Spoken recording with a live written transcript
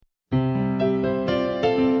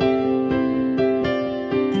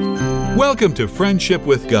Welcome to Friendship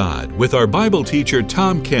with God with our Bible teacher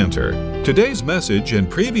Tom Cantor. Today's message and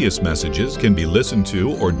previous messages can be listened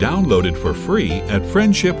to or downloaded for free at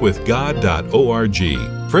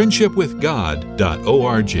friendshipwithgod.org.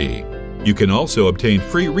 friendshipwithgod.org. You can also obtain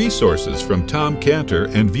free resources from Tom Cantor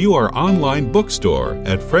and view our online bookstore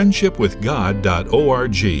at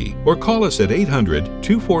friendshipwithgod.org or call us at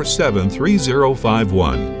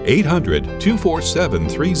 800-247-3051.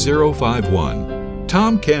 800-247-3051.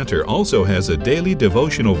 Tom Cantor also has a daily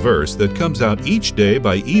devotional verse that comes out each day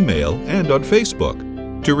by email and on Facebook.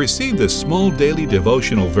 To receive this small daily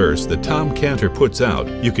devotional verse that Tom Cantor puts out,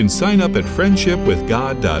 you can sign up at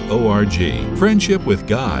friendshipwithgod.org,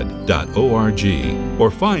 friendshipwithgod.org,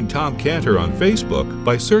 or find Tom Cantor on Facebook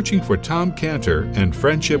by searching for Tom Cantor and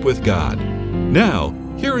Friendship with God. Now,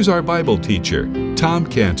 here is our Bible teacher, Tom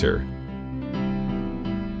Cantor.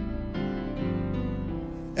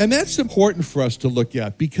 And that's important for us to look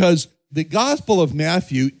at because the Gospel of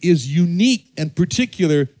Matthew is unique and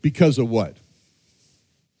particular because of what?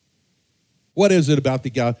 What is it about the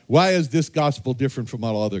gospel? Why is this gospel different from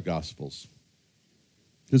all other gospels?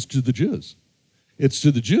 It's to the Jews. It's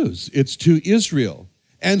to the Jews. It's to Israel.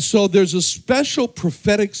 And so there's a special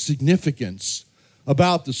prophetic significance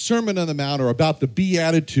about the Sermon on the Mount or about the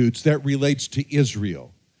Beatitudes that relates to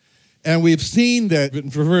Israel. And we've seen that from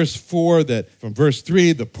verse 4, that from verse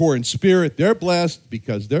 3, the poor in spirit, they're blessed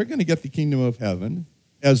because they're going to get the kingdom of heaven.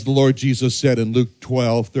 As the Lord Jesus said in Luke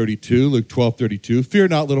 12:32, fear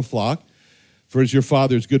not, little flock, for it's your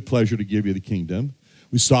Father's good pleasure to give you the kingdom.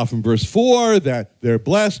 We saw from verse 4 that they're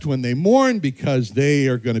blessed when they mourn because they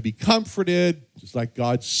are going to be comforted, just like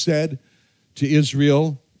God said to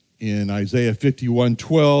Israel in Isaiah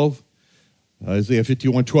 51:12. Isaiah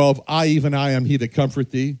 51:12, even I am he that comfort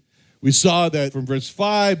thee. We saw that from verse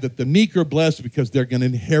 5 that the meek are blessed because they're going to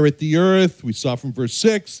inherit the earth. We saw from verse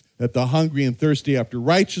 6 that the hungry and thirsty after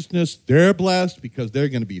righteousness, they're blessed because they're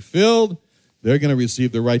going to be filled. They're going to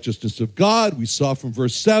receive the righteousness of God. We saw from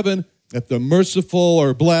verse 7 that the merciful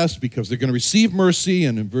are blessed because they're going to receive mercy.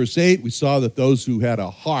 And in verse 8, we saw that those who had a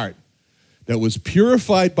heart that was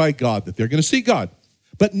purified by God, that they're going to see God.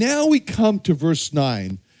 But now we come to verse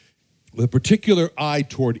 9 with a particular eye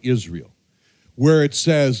toward Israel, where it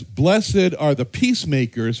says, blessed are the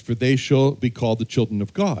peacemakers, for they shall be called the children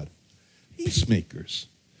of God. Peacemakers.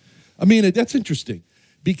 I mean, that's interesting,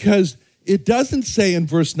 because it doesn't say in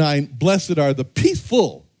verse 9, blessed are the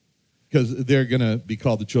peaceful, because they're going to be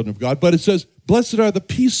called the children of God, but it says, blessed are the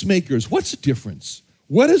peacemakers. What's the difference?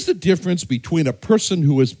 What is the difference between a person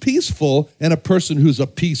who is peaceful and a person who's a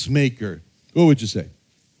peacemaker? What would you say?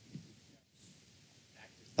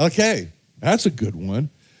 Okay, that's a good one.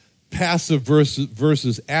 Passive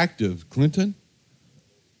versus active. Clinton?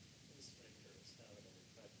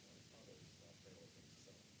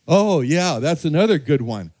 Oh, yeah, that's another good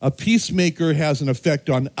one. A peacemaker has an effect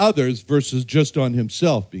on others versus just on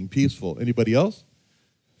himself, being peaceful. Anybody else?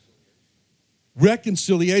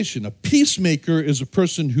 Reconciliation. A peacemaker is a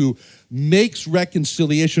person who makes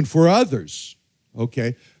reconciliation for others.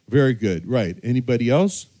 Okay, very good. Right. Anybody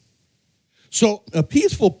else? So a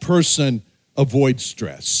peaceful person avoids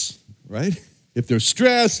stress, right? If there's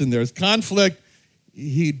stress and there's conflict,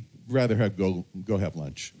 he'd rather go have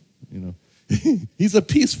lunch, you know. He's a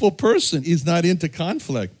peaceful person. He's not into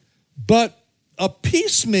conflict. But a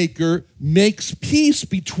peacemaker makes peace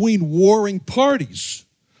between warring parties,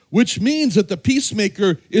 which means that the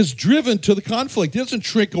peacemaker is driven to the conflict. He doesn't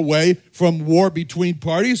shrink away from war between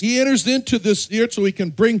parties. He enters into this here so he can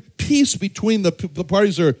bring peace between the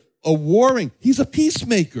parties that are warring. He's a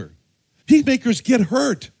peacemaker. Peacemakers get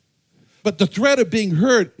hurt. But the threat of being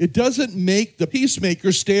hurt, it doesn't make the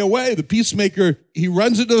peacemaker stay away. The peacemaker, he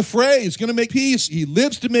runs into the fray. He's going to make peace. He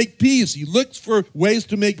lives to make peace. He looks for ways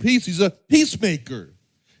to make peace. He's a peacemaker.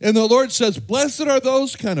 And the Lord says, blessed are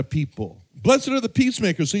those kind of people. Blessed are the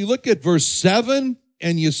peacemakers. So you look at verse 7,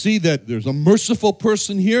 and you see that there's a merciful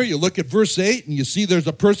person here. You look at verse 8, and you see there's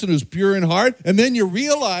a person who's pure in heart. And then you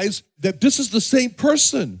realize that this is the same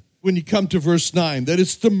person. When you come to verse 9, that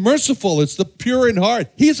it's the merciful, it's the pure in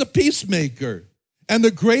heart. He's a peacemaker. And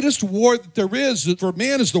the greatest war that there is for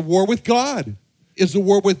man is the war with God, is the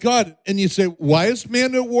war with God. And you say, why is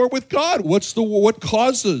man at war with God? What's the war? What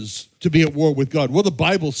causes to be at war with God? Well, the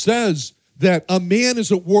Bible says that a man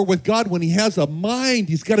is at war with God when he has a mind,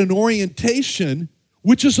 he's got an orientation,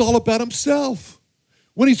 which is all about himself.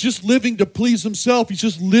 When he's just living to please himself, he's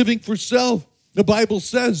just living for self. The Bible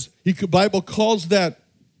says, the Bible calls that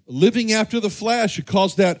living after the flesh. It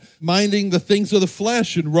calls that minding the things of the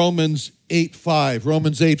flesh in Romans 8:5.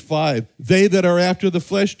 Romans 8:5. They that are after the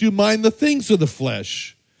flesh do mind the things of the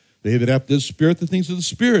flesh. They that after the Spirit, the things of the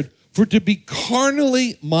Spirit. For to be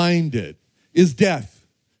carnally minded is death,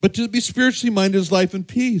 but to be spiritually minded is life and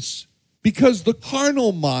peace. Because the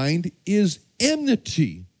carnal mind is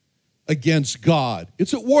enmity against God.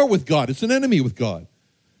 It's at war with God. It's an enemy with God.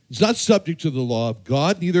 It's not subject to the law of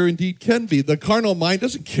God, neither indeed can be. The carnal mind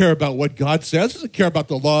doesn't care about what God says, doesn't care about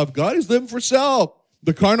the law of God. He's living for self.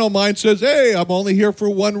 The carnal mind says, hey, I'm only here for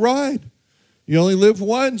one ride. You only live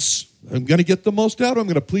once. I'm going to get the most out. I'm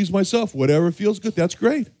going to please myself. Whatever feels good, that's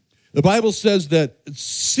great. The Bible says that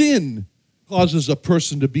sin causes a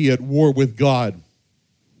person to be at war with God.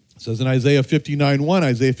 It says in Isaiah 59:1,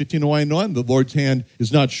 Isaiah 59:1, the Lord's hand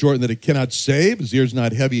is not shortened that it cannot save, his ear is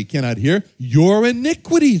not heavy, it cannot hear. Your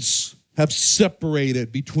iniquities have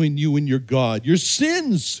separated between you and your God. Your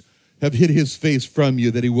sins have hid his face from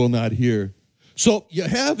you that he will not hear. So you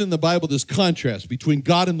have in the Bible this contrast between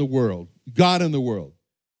God and the world. God and the world.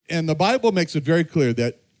 And the Bible makes it very clear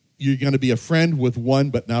that you're going to be a friend with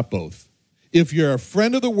one, but not both. If you're a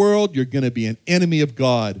friend of the world, you're going to be an enemy of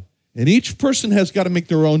God. And each person has got to make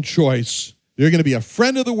their own choice. They're going to be a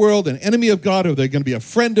friend of the world, an enemy of God, or they're going to be a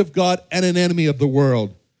friend of God and an enemy of the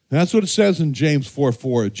world. And that's what it says in James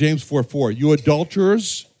 4:4. James 4:4, you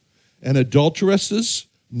adulterers and adulteresses,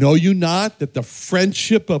 know you not that the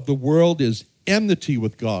friendship of the world is enmity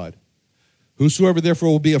with God? Whosoever therefore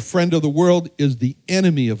will be a friend of the world is the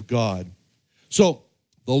enemy of God. So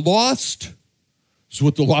the lost, is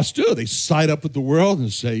what the lost do. They side up with the world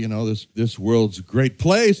and say, you know, this world's a great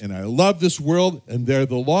place, and I love this world, and they're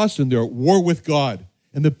the lost, and they're at war with God.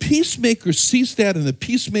 And the peacemaker sees that, and the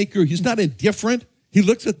peacemaker, he's not indifferent. He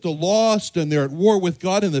looks at the lost, and they're at war with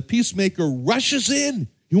God, and the peacemaker rushes in.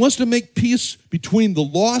 He wants to make peace between the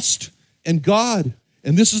lost and God.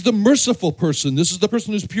 And this is the merciful person. This is the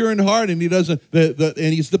person who's pure in heart, and he doesn't. And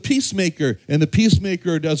he's the peacemaker. And the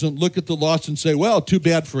peacemaker doesn't look at the lost and say, "Well, too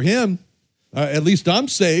bad for him. At least I'm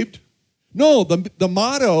saved." No, the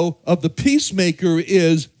motto of the peacemaker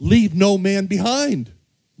is "Leave no man behind,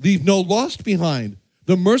 leave no lost behind."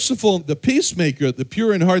 The merciful, the peacemaker, the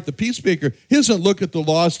pure in heart, the peacemaker, he doesn't look at the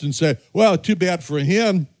lost and say, "Well, too bad for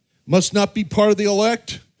him. Must not be part of the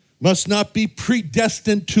elect. Must not be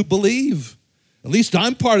predestined to believe. At least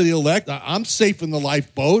I'm part of the elect. I'm safe in the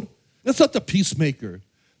lifeboat." That's not the peacemaker.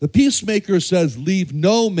 The peacemaker says, leave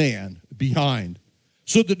no man behind.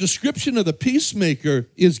 So the description of the peacemaker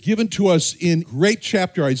is given to us in great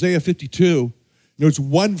chapter, Isaiah 52. There's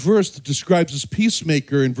one verse that describes this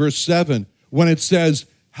peacemaker in verse 7, when it says,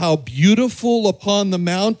 how beautiful upon the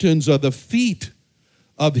mountains are the feet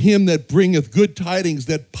of him that bringeth good tidings,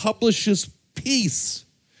 that publisheth peace,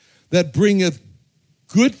 that bringeth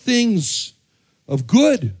good things of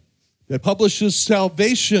good, that publishes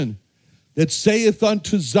salvation, that saith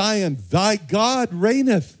unto Zion, thy God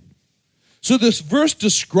reigneth. So this verse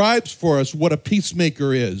describes for us what a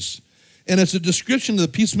peacemaker is. And it's a description of the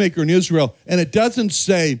peacemaker in Israel. And it doesn't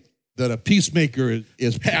say that a peacemaker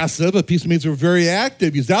is passive. A peacemaker is very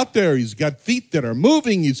active. He's out there. He's got feet that are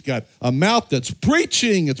moving. He's got a mouth that's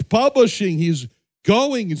preaching. It's publishing. He's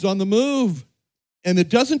going. He's on the move. And it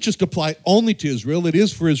doesn't just apply only to Israel. It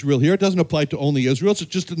is for Israel here. It doesn't apply to only Israel. It's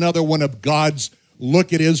just another one of God's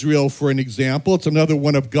look at Israel for an example. It's another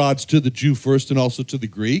one of God's to the Jew first and also to the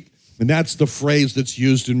Greek. And that's the phrase that's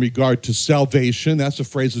used in regard to salvation. That's the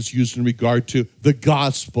phrase that's used in regard to the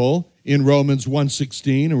gospel in Romans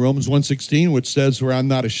 1:16. In Romans 1:16, which says, for I'm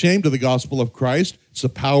not ashamed of the gospel of Christ. It's the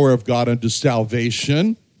power of God unto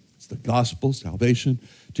salvation. It's the gospel, salvation,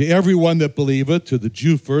 to everyone that believeth, to the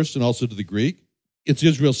Jew first and also to the Greek. It's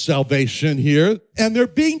Israel's salvation here. And they're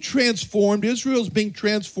being transformed. Israel's being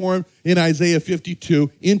transformed in Isaiah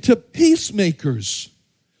 52 into peacemakers.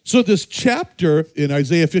 So this chapter in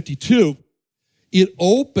Isaiah 52, it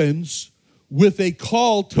opens with a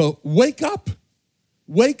call to wake up.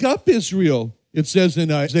 Wake up, Israel. It says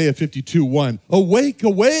in Isaiah 52:1, awake,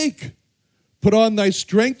 awake. Put on thy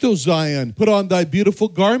strength, O Zion. Put on thy beautiful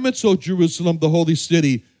garments, O Jerusalem, the holy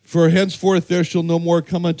city. For henceforth there shall no more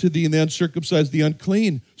come unto thee and uncircumcised the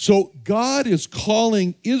unclean. So God is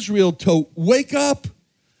calling Israel to wake up.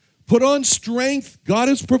 Put on strength. God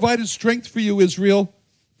has provided strength for you, Israel.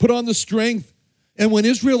 Put on the strength. And when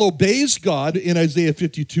Israel obeys God in Isaiah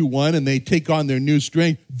 52:1 and they take on their new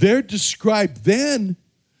strength, they're described then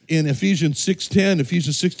in Ephesians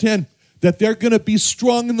 6:10, that they're going to be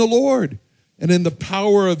strong in the Lord and in the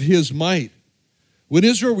power of his might. When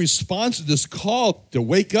Israel responds to this call to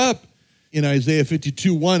wake up in Isaiah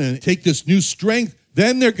 52:1 and take this new strength,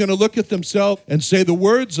 then they're going to look at themselves and say the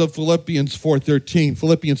words of Philippians 4:13,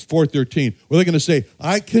 where they're going to say,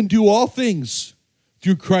 I can do all things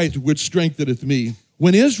through Christ which strengtheneth me.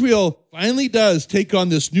 When Israel finally does take on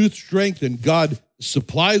this new strength and God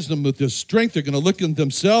supplies them with this strength, they're going to look at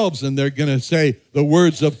themselves and they're going to say the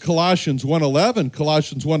words of Colossians 1:11.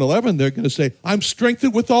 Colossians 1:11, they're going to say, I'm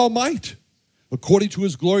strengthened with all might, according to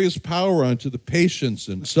his glorious power unto the patience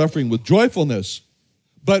and suffering with joyfulness.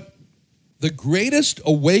 But the greatest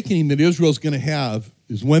awakening that Israel's going to have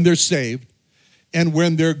is when they're saved and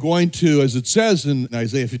when they're going to, as it says in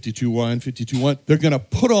Isaiah 52:1, they're going to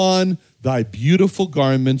put on thy beautiful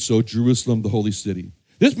garments, O Jerusalem, the holy city.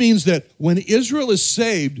 This means that when Israel is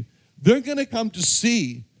saved, they're going to come to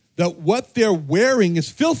see that what they're wearing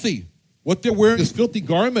is filthy. What they're wearing is filthy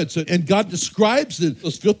garments. And God describes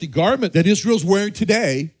those filthy garments that Israel's wearing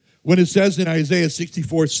today when it says in Isaiah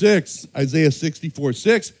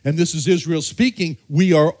 64:6, and this is Israel speaking,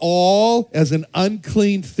 we are all as an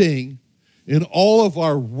unclean thing in all of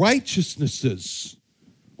our righteousnesses.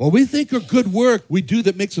 What we think are good work we do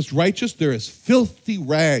that makes us righteous, they're as filthy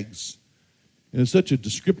rags. And it's such a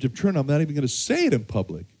descriptive term, I'm not even going to say it in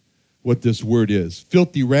public, what this word is,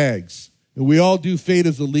 filthy rags. And we all do fade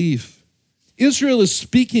as a leaf. Israel is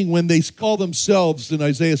speaking when they call themselves in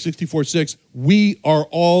Isaiah 64:6, we are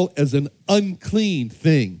all as an unclean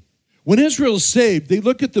thing. When Israel is saved, they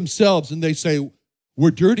look at themselves and they say,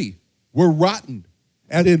 we're dirty, we're rotten,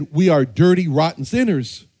 and in we are dirty, rotten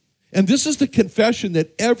sinners. And this is the confession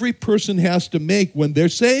that every person has to make when they're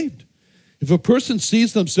saved. If a person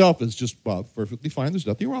sees themselves as just perfectly fine, there's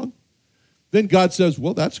nothing wrong, then God says,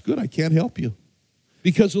 well, that's good, I can't help you.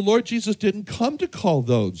 Because the Lord Jesus didn't come to call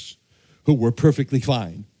those who were perfectly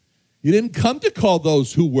fine. He didn't come to call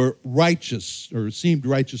those who were righteous or seemed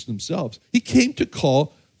righteous themselves. He came to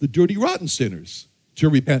call the dirty, rotten sinners to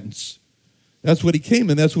repentance. That's what he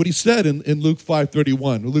came, and that's what he said in Luke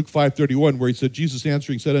 5:31. Luke 5:31, where he said, Jesus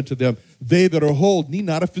answering said unto them, they that are whole need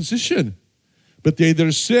not a physician, but they that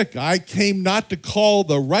are sick. I came not to call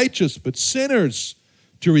the righteous, but sinners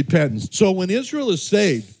to repentance. So when Israel is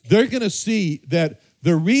saved, they're going to see that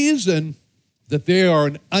the reason that they are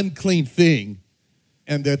an unclean thing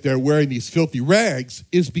and that they're wearing these filthy rags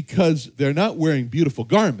is because they're not wearing beautiful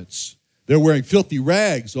garments. They're wearing filthy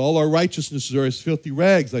rags. All our righteousnesses are as filthy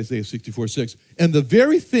rags, Isaiah 64:6. And the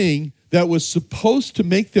very thing that was supposed to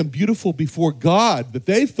make them beautiful before God, that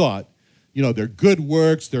they thought, their good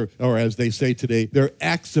works, or as they say today, their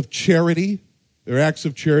acts of charity. Their acts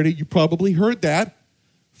of charity. You probably heard that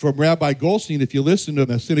from Rabbi Goldstein. If you listen to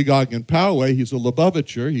the synagogue in Poway, he's a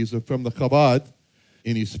Lubavitcher. He's from the Chabad,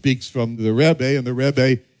 and he speaks from the Rebbe. And the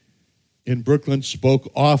Rebbe in Brooklyn spoke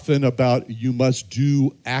often about you must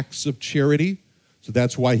do acts of charity. So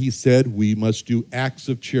that's why he said we must do acts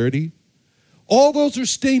of charity. All those are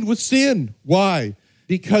stained with sin. Why?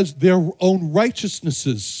 Because their own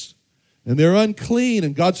righteousnesses. And they're unclean,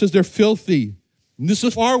 and God says they're filthy. And this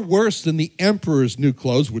is far worse than the emperor's new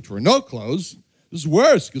clothes, which were no clothes. This is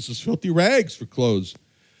worse because it's filthy rags for clothes.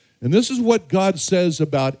 And this is what God says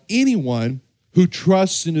about anyone who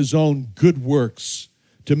trusts in his own good works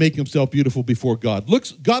to make himself beautiful before God.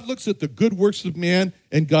 God looks at the good works of man,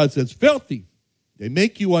 and God says, filthy. They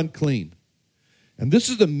make you unclean. And this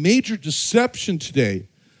is the major deception today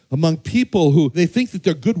among people who they think that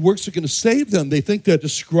their good works are going to save them. They think they're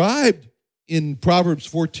described in Proverbs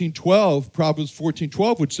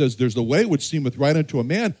 14:12, which says, there's a way which seemeth right unto a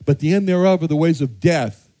man, but the end thereof are the ways of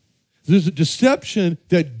death. There's a deception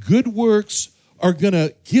that good works are going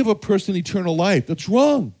to give a person eternal life. That's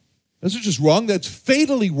wrong. That's not just wrong, that's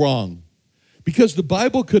fatally wrong. Because the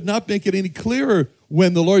Bible could not make it any clearer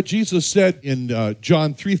when the Lord Jesus said in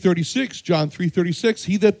John 3:36,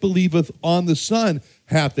 he that believeth on the Son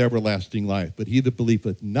hath everlasting life, but he that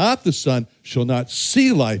believeth not the Son shall not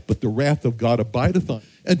see life, but the wrath of God abideth on.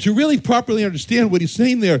 And to really properly understand what he's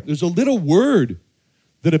saying there's a little word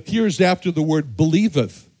that appears after the word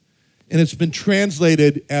believeth, and it's been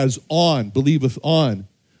translated as on, believeth on,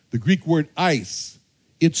 the Greek word eis.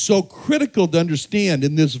 It's so critical to understand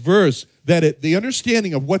in this verse that the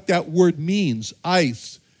understanding of what that word means,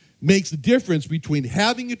 eis, makes the difference between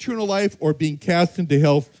having eternal life or being cast into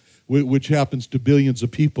hell, which happens to billions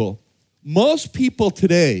of people. Most people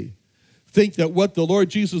today think that what the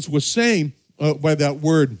Lord Jesus was saying by that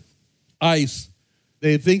word, eis,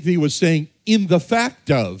 they think he was saying in the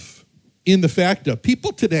fact of.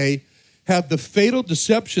 People today have the fatal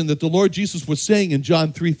deception that the Lord Jesus was saying in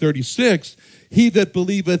John 3:36, he that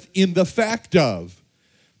believeth in the fact of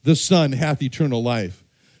the Son hath eternal life.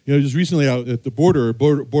 Just recently out at the border, a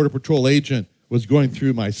border patrol agent was going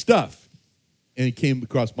through my stuff, and he came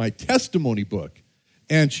across my testimony book.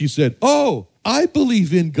 And she said, oh, I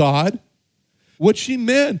believe in God. What she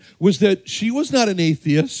meant was that she was not an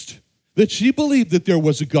atheist, that she believed that there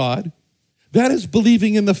was a God. That is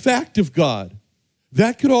believing in the fact of God.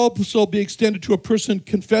 That could also be extended to a person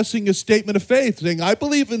confessing a statement of faith, saying, I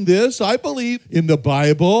believe in this, I believe in the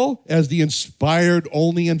Bible as the inspired,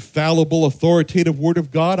 only infallible, authoritative Word of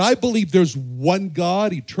God. I believe there's one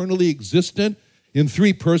God, eternally existent, in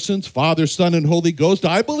three persons, Father, Son, and Holy Ghost.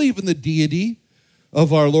 I believe in the deity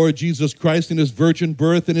of our Lord Jesus Christ and his virgin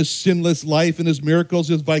birth and his sinless life and his miracles,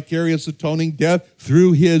 his vicarious atoning death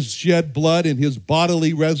through his shed blood and his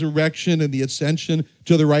bodily resurrection and the ascension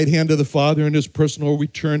to the right hand of the Father and his personal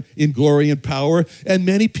return in glory and power. And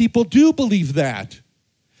many people do believe that.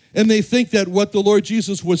 And they think that what the Lord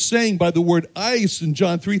Jesus was saying by the word ice in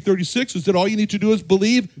John 3:36 is that all you need to do is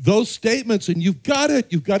believe those statements and you've got it.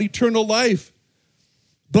 You've got eternal life.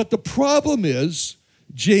 But the problem is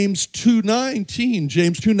James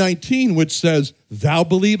 2:19, which says, thou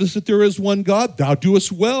believest that there is one God, thou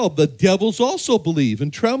doest well. The devils also believe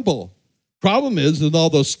and tremble. Problem is, in all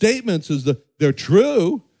those statements, is that they're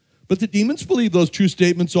true, but the demons believe those true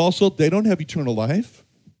statements also. They don't have eternal life.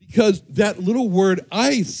 Because that little word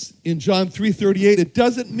ice in John 3:38, it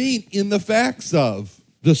doesn't mean in the facts of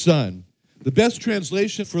the Son. The best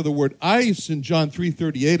translation for the word ice in John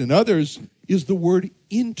 3:38 and others is the word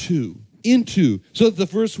into. So that the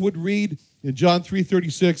verse would read in John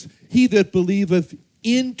 3:36, he that believeth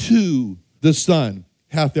into the Son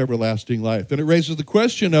hath everlasting life. And it raises the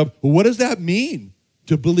question of, well, what does that mean,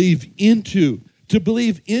 to believe into? To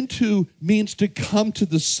believe into means to come to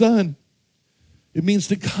the Son. It means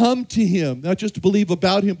to come to him, not just to believe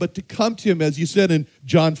about him, but to come to him, as you said in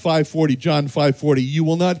John 5:40, you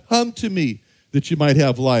will not come to me that you might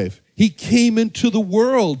have life. He came into the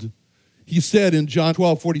world. He said in John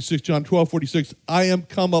 12:46, I am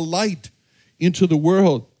come a light into the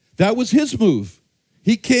world. That was his move.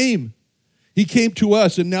 He came. He came to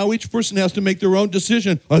us, and now each person has to make their own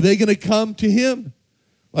decision. Are they going to come to him?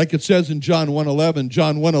 Like it says in John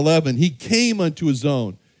 1:11, he came unto his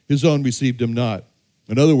own received him not.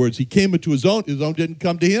 In other words, he came unto his own didn't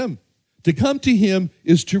come to him. To come to him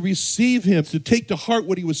is to receive him, to take to heart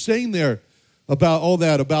what he was saying there about all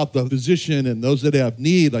that, about the physician and those that have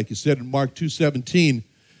need, like you said in Mark 2:17,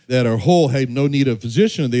 that are whole have no need of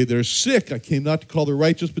physician. They're sick. I came not to call the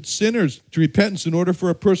righteous, but sinners to repentance. In order for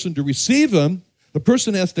a person to receive him, the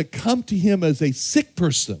person has to come to him as a sick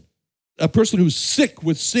person, a person who's sick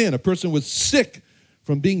with sin, a person who's sick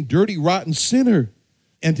from being dirty, rotten sinner.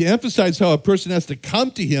 And to emphasize how a person has to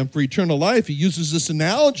come to him for eternal life, he uses this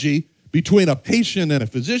analogy between a patient and a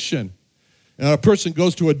physician. And a person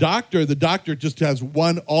goes to a doctor, the doctor just has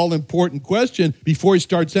one all-important question before he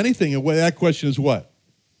starts anything. And that question is what?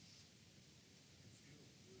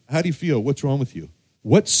 How do you feel? What's wrong with you?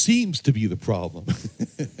 What seems to be the problem?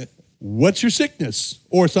 What's your sickness?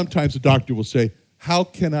 Or sometimes the doctor will say, how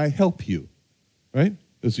can I help you? Right?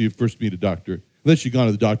 As you first meet a doctor. Unless you've gone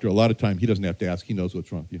to the doctor, a lot of time he doesn't have to ask. He knows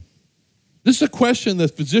what's wrong with you. This is a question the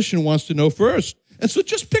physician wants to know first. And so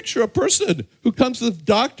just picture a person who comes to the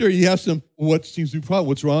doctor. He asks him, what seems to be the problem?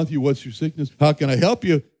 What's wrong with you? What's your sickness? How can I help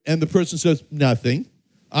you? And the person says, nothing.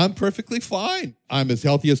 I'm perfectly fine. I'm as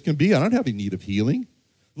healthy as can be. I don't have any need of healing.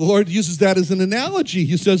 The Lord uses that as an analogy.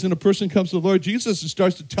 He says when a person comes to the Lord Jesus and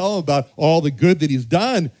starts to tell him about all the good that he's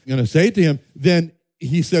done, I'm going to say to him, then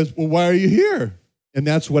he says, well, why are you here? And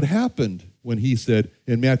that's what happened when he said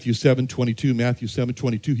in Matthew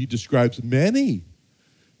 7:22, he describes many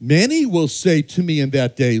will say to me in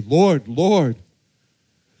that day, Lord, Lord,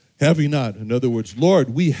 have we not? In other words, Lord,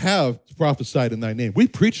 we have prophesied in thy name. We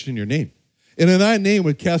preached in your name. And in thy name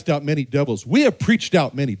we cast out many devils. We have preached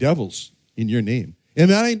out many devils in your name.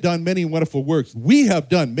 And I have done many wonderful works. We have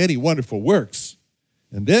done many wonderful works.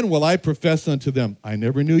 And then will I profess unto them, I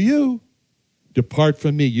never knew you. Depart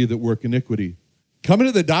from me, you that work iniquity. Coming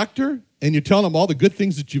to the doctor and you're telling him all the good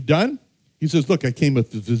things that you've done, he says, look, I came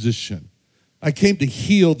with the physician. I came to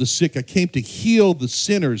heal the sick. I came to heal the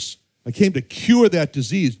sinners. I came to cure that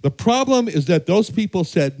disease. The problem is that those people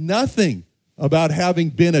said nothing about having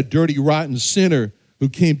been a dirty, rotten sinner who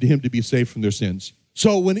came to him to be saved from their sins.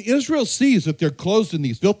 So when Israel sees that they're clothed in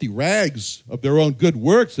these filthy rags of their own good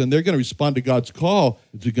works, and they're going to respond to God's call,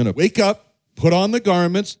 they're going to wake up, put on the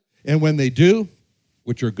garments, and when they do,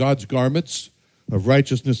 which are God's garments of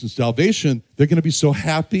righteousness and salvation, they're going to be so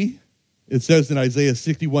happy. It says in Isaiah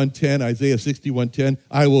 61:10,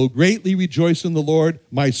 I will greatly rejoice in the Lord.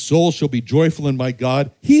 My soul shall be joyful in my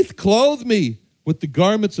God. He clothed me with the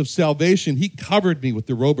garments of salvation. He covered me with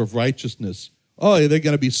the robe of righteousness. Oh, they're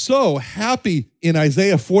going to be so happy. In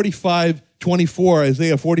Isaiah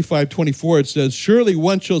 45:24, it says, surely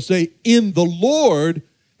one shall say, in the Lord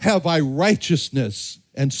have I righteousness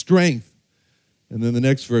and strength. And then the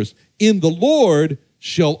next verse, in the Lord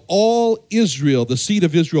shall all Israel, the seed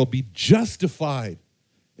of Israel, be justified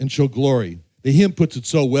and shall glory. The hymn puts it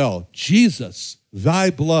so well. Jesus, thy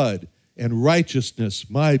blood and righteousness,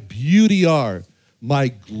 my beauty are, my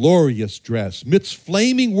glorious dress. Midst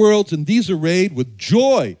flaming worlds in these arrayed, with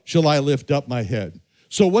joy shall I lift up my head.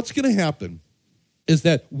 So what's going to happen is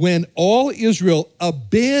that when all Israel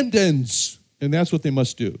abandons, and that's what they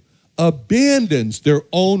must do, abandons their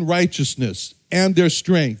own righteousness and their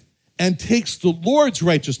strength and takes the Lord's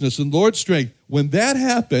righteousness and Lord's strength, when that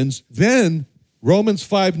happens, then Romans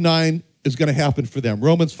 5:9 is going to happen for them.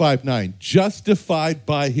 Romans 5:9, justified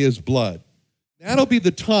by his blood. That'll be the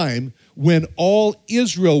time when all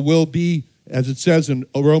Israel will be, as it says in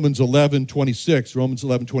Romans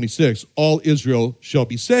 11:26, all Israel shall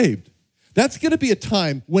be saved. That's going to be a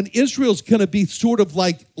time when Israel's going to be sort of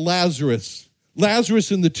like Lazarus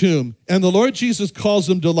in the tomb. And the Lord Jesus calls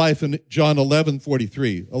him to life in John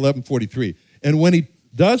 11:43. And when he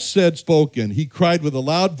thus said spoken, he cried with a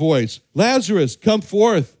loud voice, Lazarus, come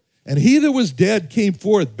forth. And he that was dead came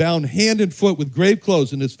forth, bound hand and foot with grave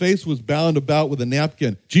clothes, and his face was bound about with a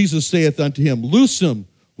napkin. Jesus saith unto him, loose him,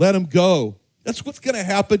 let him go. That's what's going to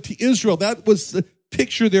happen to Israel. That was the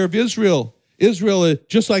picture there of Israel. Israel,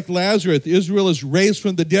 just like Lazarus, Israel is raised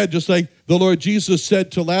from the dead, just like the Lord Jesus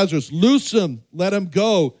said to Lazarus, loose him, let him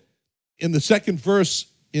go. In the second verse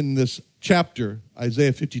in this chapter,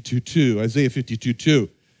 Isaiah 52:2,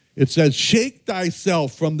 it says, shake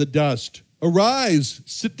thyself from the dust. Arise,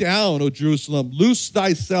 sit down, O Jerusalem. Loose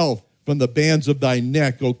thyself from the bands of thy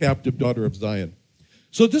neck, O captive daughter of Zion.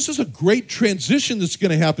 So this is a great transition that's going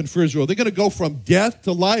to happen for Israel. They're going to go from death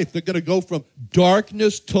to life. They're going to go from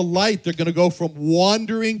darkness to light. They're going to go from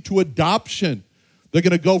wandering to adoption. They're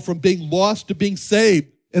going to go from being lost to being saved.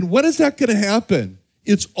 And when is that going to happen?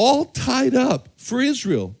 It's all tied up for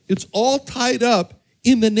Israel. It's all tied up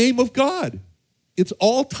in the name of God. It's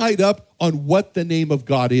all tied up on what the name of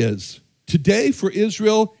God is. Today for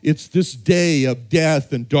Israel, it's this day of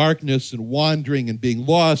death and darkness and wandering and being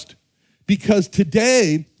lost. Because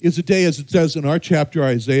today is a day, as it says in our chapter,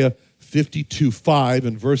 Isaiah 52:5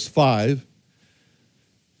 and verse 5.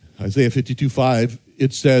 Isaiah 52:5,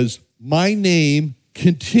 it says, my name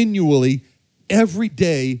continually every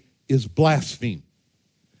day is blasphemed.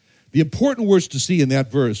 The important words to see in that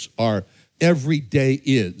verse are every day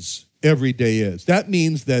is. Every day is. That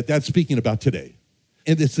means that that's speaking about today.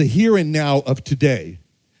 And it's the here and now of today.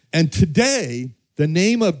 And today, the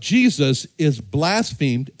name of Jesus is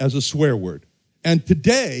blasphemed as a swear word. And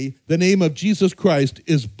today, the name of Jesus Christ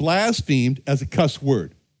is blasphemed as a cuss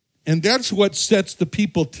word. And that's what sets the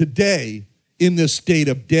people today in this state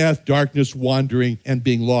of death, darkness, wandering, and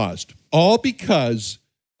being lost. All because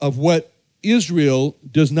of what Israel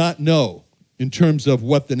does not know in terms of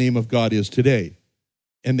what the name of God is today.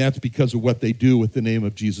 And that's because of what they do with the name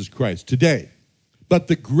of Jesus Christ today. But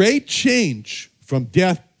the great change from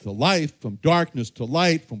death to life, from darkness to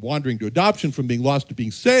light, from wandering to adoption, from being lost to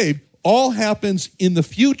being saved, all happens in the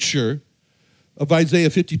future of Isaiah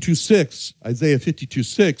 52:6. Isaiah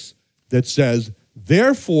 52:6 that says,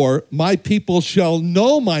 therefore my people shall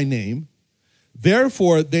know my name,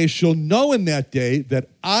 therefore they shall know in that day that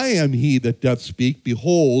I am he that doth speak,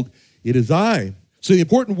 behold, it is I. So the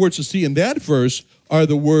important words to see in that verse are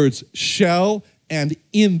the words shall and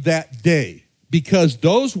in that day, because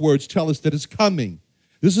those words tell us that it's coming.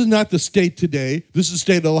 This is not the state today. This is a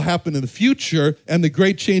state that will happen in the future, and the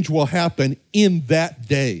great change will happen in that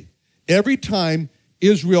day. Every time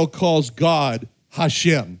Israel calls God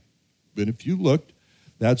Hashem, but if you looked,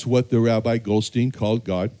 that's what the Rabbi Goldstein called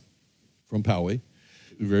God from Poway.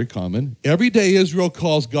 Very common. Every day Israel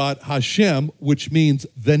calls God Hashem, which means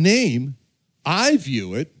the name. I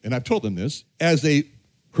view it, and I've told them this, as a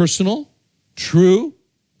personal, true,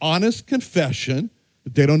 honest confession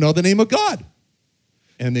that they don't know the name of God.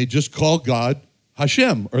 And they just call God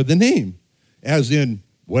Hashem, or the name, as in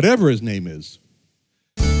whatever his name is.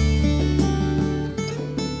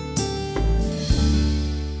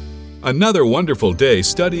 Another wonderful day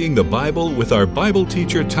studying the Bible with our Bible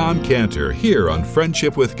teacher Tom Cantor here on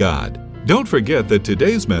Friendship with God. Don't forget that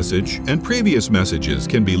today's message and previous messages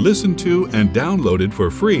can be listened to and downloaded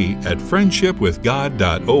for free at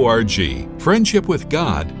friendshipwithgod.org.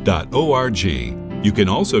 friendshipwithgod.org. You can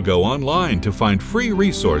also go online to find free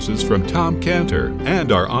resources from Tom Cantor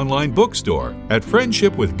and our online bookstore at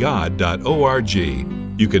friendshipwithgod.org.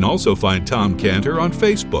 You can also find Tom Cantor on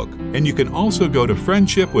Facebook, and you can also go to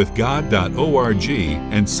friendshipwithgod.org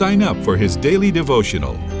and sign up for his daily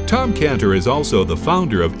devotional. Tom Cantor is also the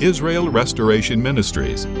founder of Israel Restoration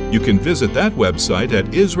Ministries. You can visit that website at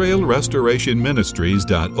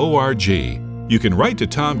israelrestorationministries.org. You can write to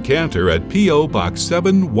Tom Cantor at P.O. Box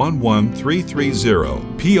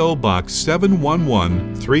 711330, P.O. Box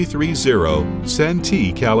 711330,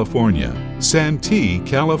 Santee, California. Santee,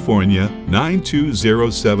 California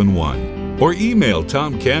 92071. Or email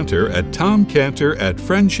Tom Cantor at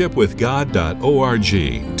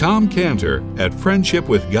tomcantor@friendshipwithgod.org,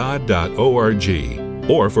 tomcantor@friendshipwithgod.org.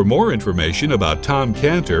 Or for more information about Tom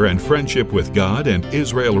Cantor and Friendship with God and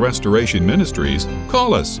Israel Restoration Ministries,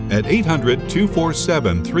 call us at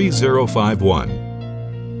 800-247-3051.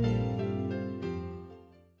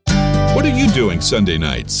 What are you doing Sunday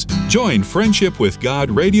nights? Join Friendship with God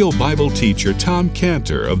radio Bible teacher Tom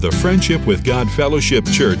Cantor of the Friendship with God Fellowship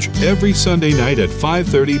Church every Sunday night at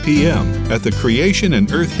 5:30 p.m. at the Creation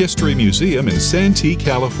and Earth History Museum in Santee,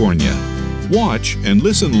 California. Watch and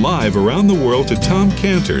listen live around the world to Tom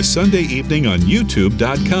Cantor Sunday evening on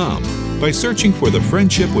YouTube.com by searching for the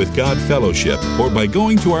Friendship with God Fellowship or by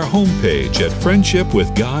going to our homepage at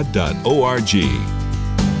friendshipwithgod.org.